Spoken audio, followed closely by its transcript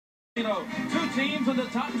Two teams in the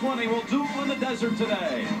top 20 will duel in the desert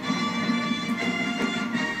today.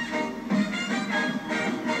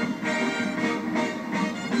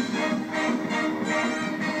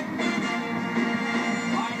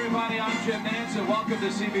 Hi everybody, I'm Jim Nance and welcome to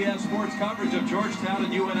CBS Sports coverage of Georgetown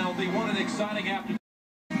and UNLV. What an exciting afternoon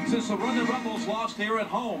since the Running Rebels lost here at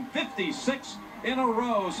home. 56 in a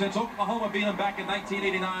row since Oklahoma beat them back in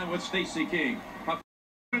 1989 with Stacey King.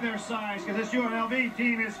 Their size, because this UNLV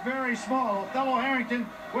team is very small. Othlla Harrington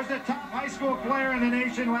was the top high school player in the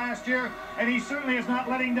nation last year, and he certainly is not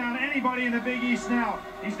letting down anybody in the Big East now.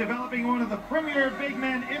 He's developing one of the premier big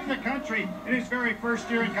men in the country in his very first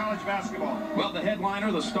year in college basketball. Well, the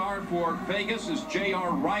headliner, the star for Vegas, is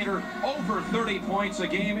J.R. Ryder, over 30 points a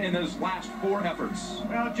game in his last 4 efforts.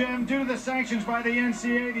 Well, Jim, due to the sanctions by the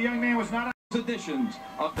NCAA, the young man was not editions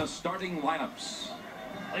of the starting lineups.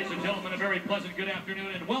 Ladies and gentlemen, a very pleasant good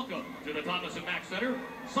afternoon and welcome to the Thomas & Mack Center,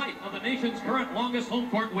 site of the nation's current longest home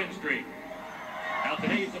court win streak. Now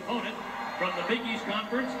today's opponent from the Big East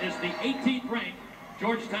Conference is the 18th ranked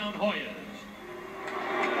Georgetown Hoyas.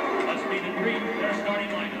 Let's meet and greet their starting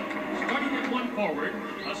lineup. Starting at one forward,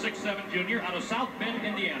 a 6'7" junior out of South Bend,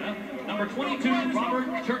 Indiana, number 22, Robert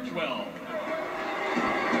Churchwell.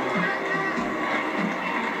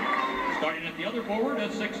 Starting at the other forward, a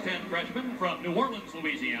 6'10" freshman from New Orleans,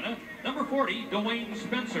 Louisiana, number 40, Dwayne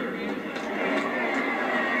Spencer.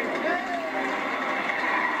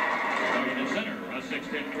 Starting at center, a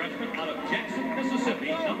 6'10" freshman out of Jackson,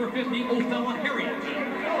 Mississippi, number 50, Othlla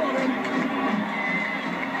Harrington.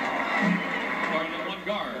 Starting at one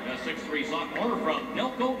guard, a 6'3" sophomore from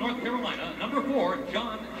Delco, North Carolina, number 4,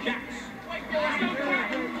 John Jacks.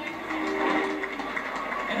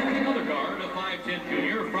 And another guard, a 5'10"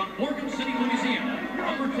 junior from Morgan City, Louisiana,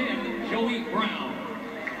 number 10, Joey Brown.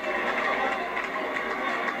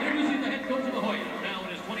 Introducing the head coach of the Hoyas, now in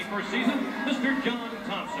his 21st season, Mr. John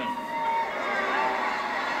Thompson.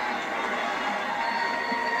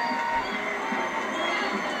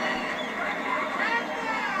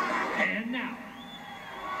 And now,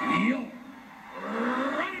 your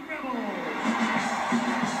Running Rebels.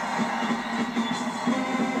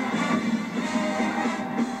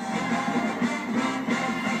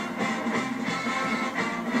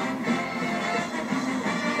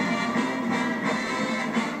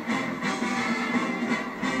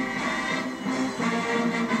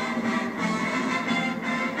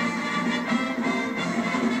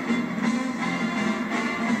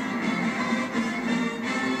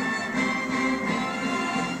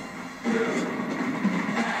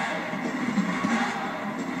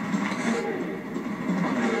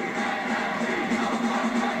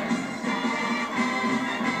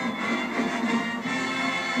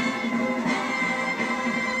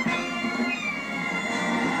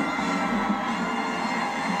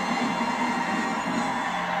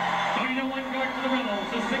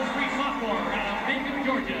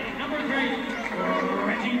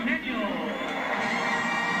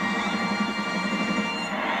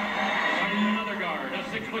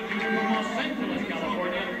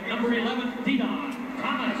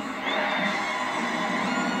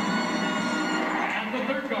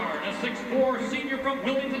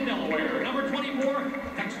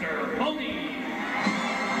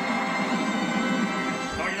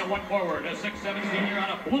 One forward, a 6'7" senior out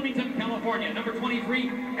of Bloomington, California, number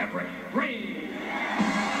 23, Everett Gray.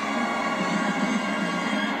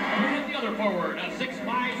 And the other forward, a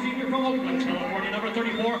 6'5" senior from Oakland, California, number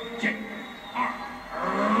 34, J.R.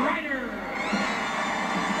 Ryder.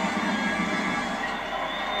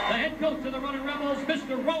 The head coach of the Running Rebels,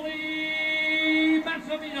 Mr. Rolly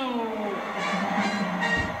Massimino.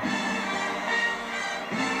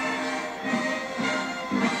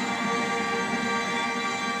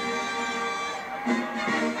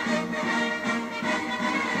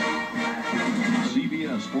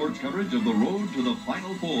 Sports coverage of the road to the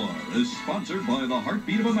Final Four is sponsored by the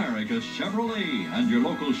Heartbeat of America, Chevrolet, and your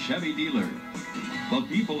local Chevy dealer. The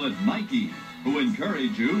people at Nike, who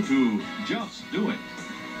encourage you to just do it.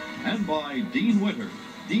 And by Dean Witter.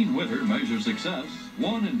 Dean Witter measures success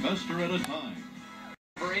one investor at a time.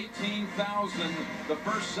 For 18,000, the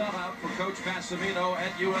first sellout for Coach Massimino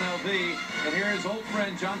at UNLV. And here is old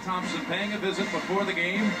friend John Thompson paying a visit before the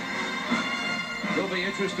game. You'll be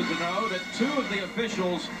interested to know that 2 of the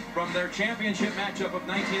officials from their championship matchup of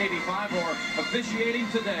 1985 are officiating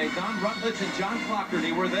today. Don Rutledge and John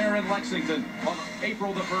Clougherty were there in Lexington on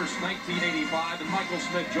April the 1st, 1985, and Michael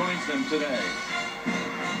Smith joins them today.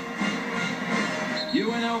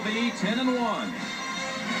 UNLV 10-1.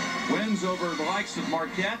 Wins over the likes of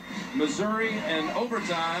Marquette, Missouri, and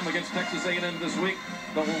overtime against Texas A&M this week.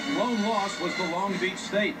 The lone loss was to Long Beach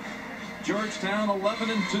State. Georgetown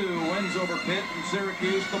 11-2 wins over Pitt and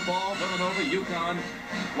Syracuse, DePaul, Villanova, UConn.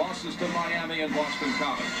 Losses to Miami and Boston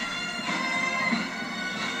College.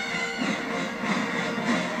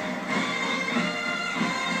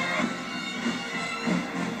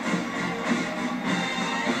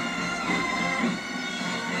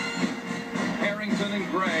 Harrington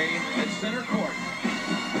and Gray at center court.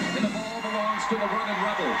 And the ball belongs to the Vernon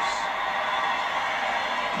Rebels.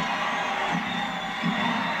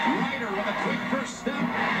 Ryder with a quick first step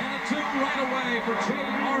and a two right away for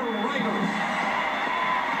J.R. Ryder.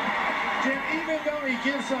 Jim, even though he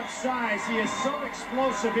gives up size, he is so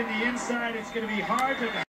explosive in the inside, it's going to be hard to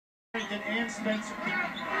Harrington and Spencer.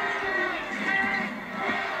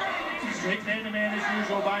 Straight man-to-man as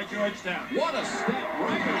usual by Georgetown. What a step.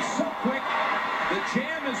 Ryder so quick. The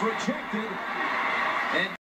jam is rejected. And